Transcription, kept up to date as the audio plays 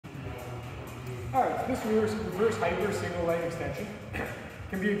All right, this reverse hyper single leg extension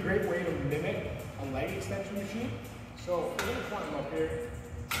can be a great way to mimic a leg extension machine. So we're gonna climb up here.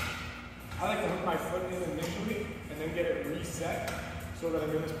 I like to hook my foot in initially and then get it reset so that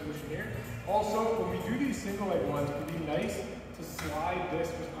I'm in this position here. Also, when we do these single leg ones, it can be nice to slide this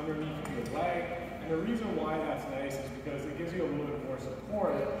just underneath your leg. And the reason why that's nice is because it gives you a little bit more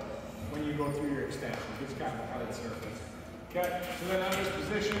support when you go through your extension. It's kind of a hard surface. Okay, so then out of this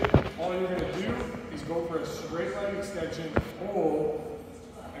position, all you're gonna do is go for a straight leg extension, hold,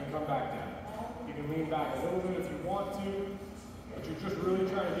 and come back down. You can lean back a little bit if you want to, but you're just really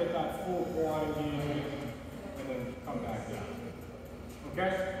trying to get that full quad engagement and then come back down.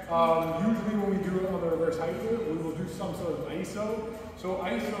 Okay? Usually when we do it on the reverse hyper, we will do some sort of ISO. So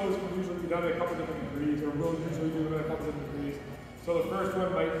ISOs can usually be done at a couple different degrees, or we'll usually do them at a couple different degrees. So the first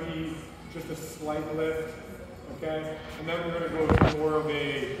one might be just a slight lift, okay? And then we're gonna go to more of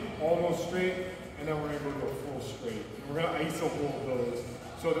a almost straight, and then we're gonna go to a full straight. And we're gonna ISO hold those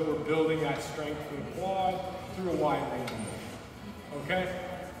so that we're building that strength for the quad through a wide range of motion, okay?